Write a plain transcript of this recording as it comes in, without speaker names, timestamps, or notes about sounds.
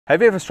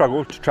Have you ever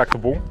struggled to track the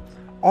ball?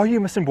 Are you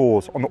missing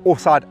balls on the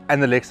offside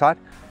and the leg side?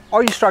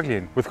 Are you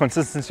struggling with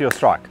consistency of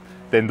strike?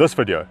 Then this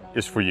video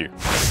is for you.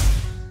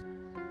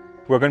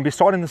 We're going to be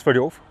starting this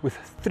video off with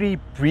 3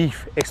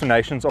 brief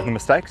explanations of the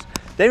mistakes.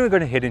 Then we're going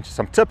to head into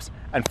some tips,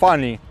 and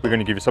finally we're going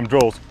to give you some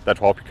drills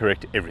that will help you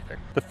correct everything.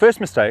 The first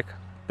mistake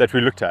that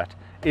we looked at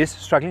is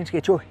struggling to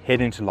get your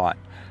head into line.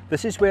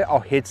 This is where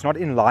our head's not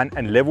in line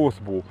and level with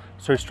the ball,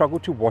 so we struggle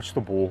to watch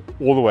the ball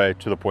all the way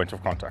to the point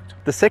of contact.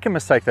 The second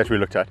mistake that we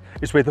looked at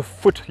is where the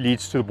foot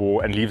leads to the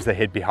ball and leaves the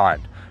head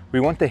behind. We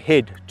want the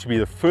head to be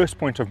the first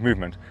point of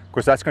movement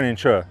because that's going to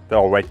ensure that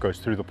our weight goes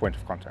through the point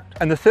of contact.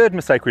 And the third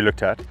mistake we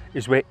looked at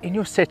is where in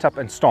your setup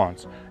and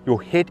stance, your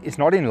head is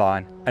not in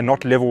line and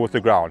not level with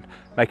the ground,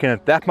 making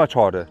it that much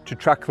harder to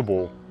track the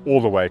ball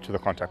all the way to the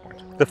contact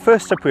point. The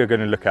first tip we're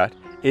going to look at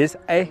is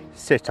a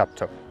setup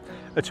tip.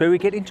 It's where we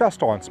get into our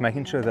stance,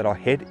 making sure that our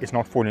head is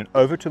not falling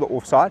over to the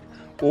offside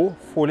or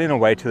falling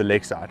away to the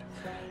leg side.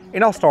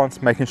 In our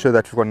stance, making sure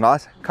that we've got a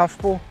nice,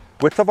 comfortable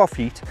width of our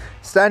feet,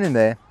 standing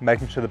there,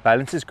 making sure the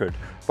balance is good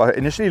by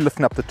initially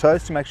lifting up the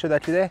toes to make sure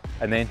that we're there,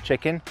 and then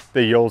checking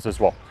the heels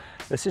as well.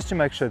 This is to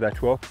make sure that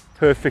we're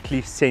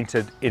perfectly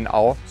centered in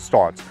our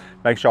stance,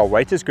 making sure our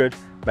weight is good,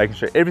 making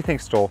sure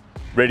everything's still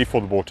ready for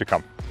the ball to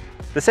come.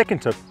 The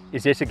second tip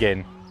is yet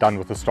again done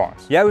with the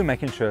stance. Here we're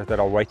making sure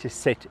that our weight is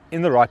set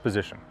in the right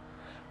position.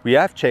 We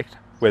have checked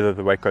whether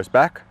the weight goes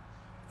back,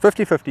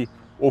 50-50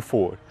 or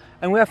forward,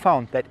 and we have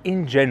found that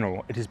in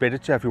general it is better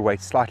to have your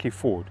weight slightly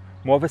forward,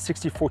 more of a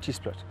 60-40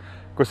 split,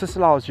 because this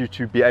allows you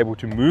to be able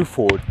to move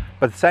forward,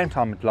 but at the same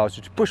time it allows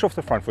you to push off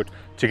the front foot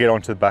to get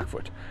onto the back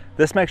foot.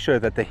 This makes sure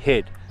that the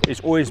head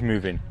is always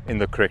moving in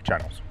the correct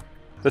channels.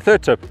 The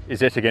third tip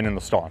is yet again in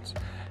the stance.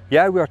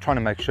 Here we are trying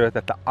to make sure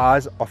that the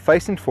eyes are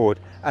facing forward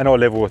and are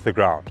level with the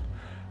ground.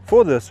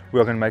 For this, we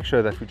are going to make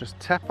sure that we just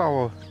tap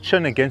our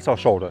chin against our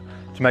shoulder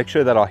to make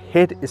sure that our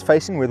head is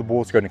facing where the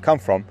ball is going to come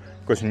from,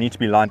 because we need to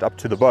be lined up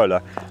to the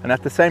bowler, and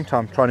at the same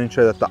time trying to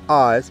ensure that the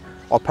eyes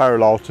are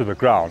parallel to the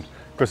ground,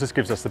 because this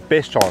gives us the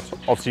best chance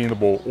of seeing the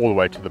ball all the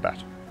way to the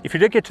bat. If you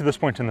did get to this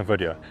point in the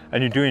video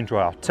and you do enjoy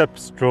our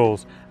tips,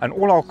 drills and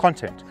all our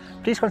content,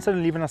 please consider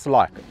leaving us a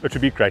like. It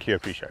would be greatly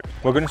appreciated.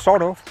 We're going to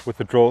start off with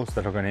the drills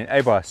that are going to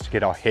enable us to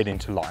get our head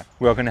into line.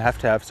 We are going to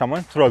have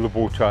someone throw the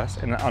ball to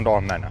us in an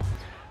underarm manner.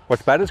 What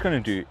the batter's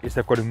going to do is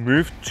they've got to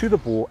move to the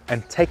ball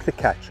and take the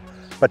catch,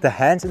 but the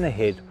hands and the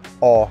head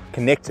are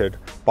connected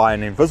by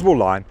an invisible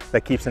line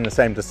that keeps them the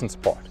same distance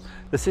apart.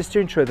 This is to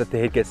ensure that the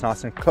head gets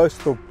nice and close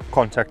to the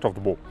contact of the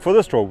ball. For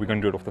this drill, we're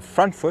going to do it off the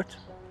front foot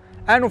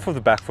and off of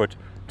the back foot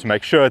to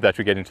make sure that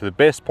we get into the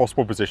best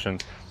possible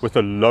positions with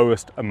the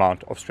lowest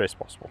amount of stress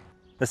possible.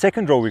 The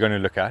second drill we're going to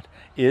look at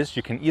is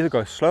you can either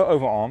go slow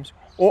over arms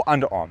or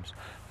under arms,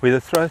 where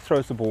the thrower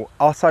throws the ball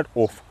outside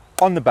off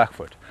on the back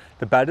foot.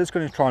 The batter is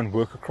going to try and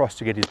work across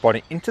to get his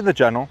body into the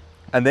channel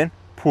and then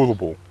pull the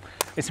ball.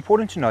 It's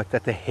important to note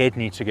that the head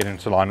needs to get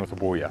into line with the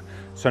ball here.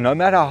 So no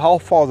matter how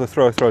far the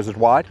thrower throws it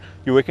wide,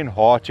 you're working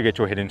hard to get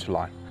your head into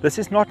line. This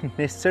is not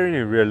necessarily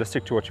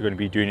realistic to what you're going to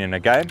be doing in a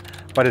game,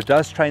 but it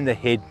does train the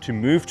head to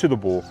move to the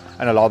ball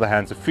and allow the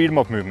hands the freedom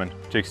of movement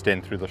to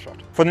extend through the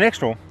shot. For the next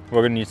drill,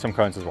 we're going to need some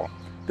cones as well.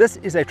 This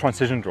is a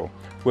transition drill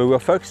where we're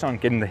focused on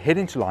getting the head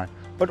into line,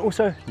 but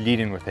also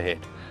leading with the head.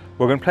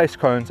 We're going to place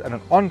cones at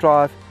an on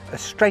drive, a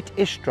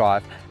straight-ish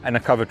drive, and a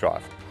cover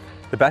drive.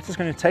 The batter's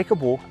going to take a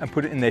ball and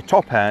put it in their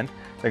top hand.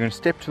 They're going to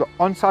step to the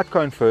onside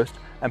cone first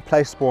and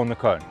place the ball on the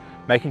cone,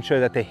 making sure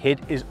that the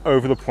head is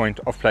over the point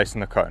of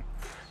placing the cone.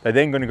 They're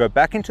then going to go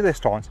back into their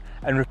stance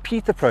and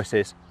repeat the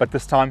process, but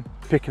this time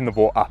picking the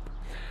ball up.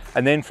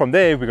 And then from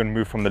there, we're going to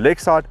move from the leg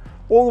side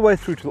all the way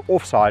through to the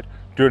offside,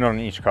 doing it on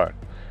each cone.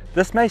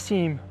 This may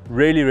seem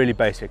really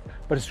basic,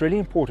 but it's really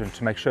important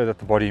to make sure that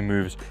the body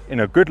moves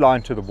in a good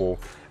line to the ball.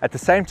 At the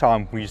same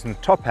time, we're using the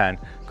top hand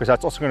because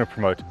that's also going to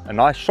promote a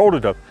nice shoulder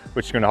dip,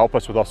 which is going to help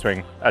us with our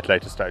swing at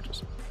later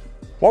stages.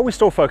 While we're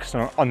still focused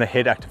on the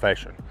head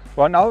activation,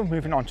 we're now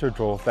moving on to a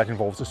drill that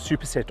involves a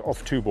superset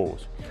of 2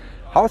 balls.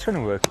 How it's going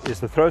to work is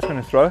the thrower's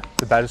going to throw,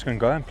 the batter's going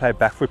to go and play a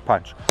back foot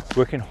punch,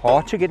 working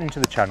hard to get into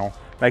the channel,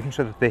 making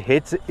sure that the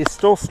head is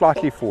still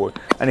slightly forward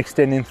and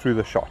extending through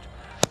the shot.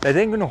 They're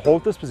then going to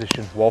hold this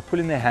position while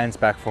pulling their hands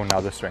back for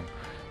another swing.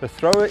 The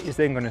thrower is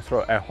then going to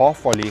throw a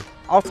half volley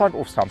outside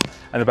off stump,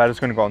 and the batter's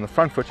going to go on the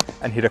front foot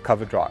and hit a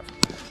cover drive.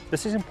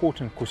 This is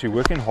important because we're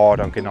working hard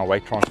on getting our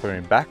weight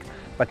transferring back,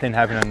 but then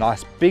having a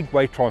nice big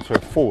weight transfer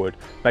forward,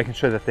 making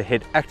sure that the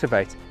head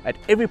activates at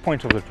every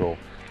point of the drill,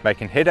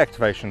 making head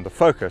activation the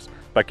focus,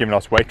 but giving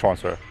us weight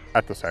transfer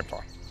at the same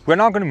time. We're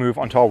now going to move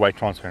on to our weight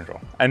transfer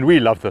drill, and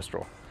we love this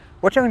drill.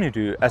 What you're going to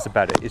do as a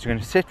batter is you're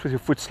going to set with your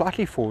foot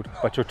slightly forward,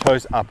 but your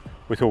toes up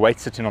with your weight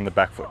sitting on the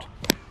back foot.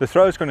 The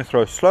thrower is going to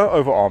throw slow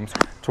over arms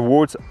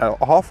towards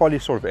a half volley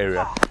sort of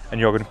area,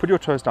 and you're going to put your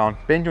toes down,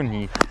 bend your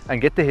knee,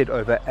 and get the head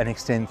over and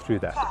extend through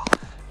that.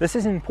 This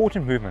is an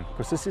important movement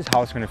because this is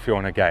how it's going to feel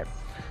in a game.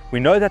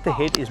 We know that the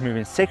head is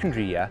moving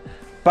secondary here,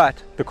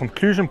 but the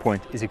conclusion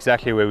point is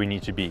exactly where we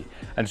need to be,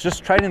 and it's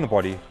just training the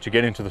body to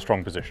get into the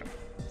strong position.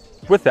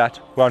 With that,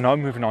 we are now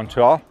moving on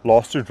to our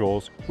last 2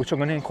 drills, which are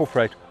going to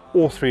incorporate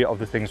all three of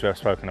the things we have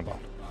spoken about.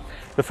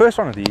 The first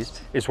one of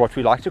these is what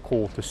we like to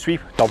call the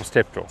sweep double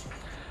step drill.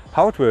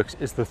 How it works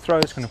is the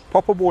thrower is going to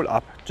pop a ball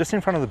up just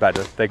in front of the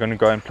batter. They're going to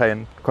go and play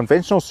a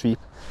conventional sweep.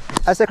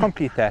 As they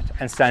complete that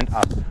and stand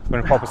up, we're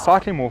going to pop it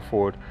slightly more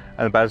forward,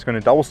 and the batter is going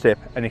to double step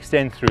and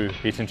extend through,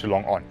 hit into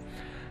long on.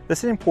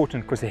 This is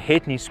important because the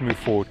head needs to move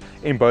forward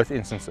in both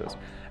instances,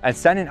 and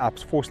standing up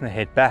is forcing the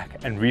head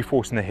back and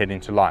reforcing the head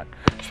into line.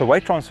 So the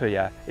weight transfer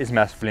here is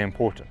massively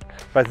important,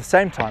 but at the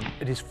same time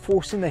it is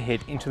forcing the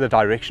head into the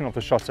direction of the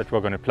shots that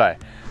we're going to play,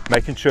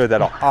 making sure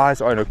that our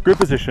eyes are in a good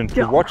position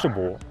to watch the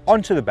ball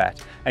onto the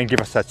bat and give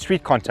us that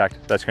sweet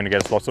contact that's going to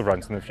get us lots of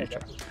runs in the future.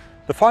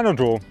 The final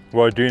drill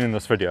we're doing in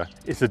this video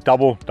is the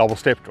double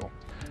step drill.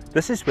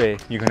 This is where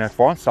you're going to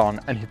advance down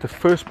and hit the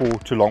first ball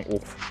to long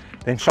off,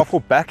 then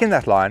shuffle back in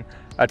that line,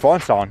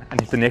 advance down and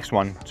hit the next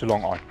one to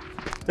long on.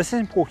 This is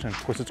important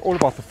because it's all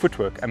about the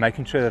footwork and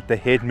making sure that the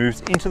head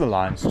moves into the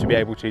lines to be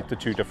able to hit the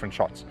two different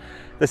shots.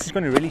 This is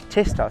going to really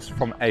test us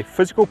from a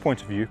physical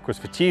point of view because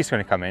fatigue is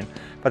going to come in,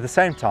 but at the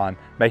same time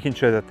making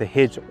sure that the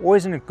head's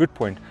always in a good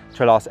point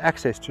to allow us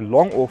access to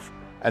long off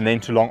and then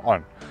to long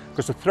on,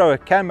 because the thrower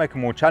can make it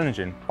more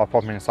challenging by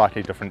popping in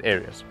slightly different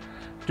areas.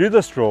 Do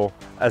this drill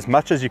as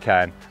much as you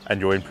can and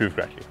you'll improve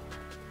greatly.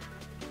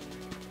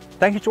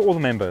 Thank you to all the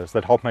members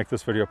that helped make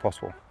this video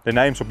possible. Their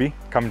names will be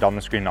coming down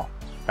the screen now.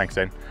 Thanks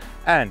then.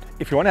 And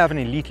if you want to have an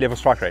elite level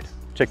strike rate,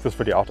 check this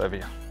video out over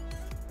here.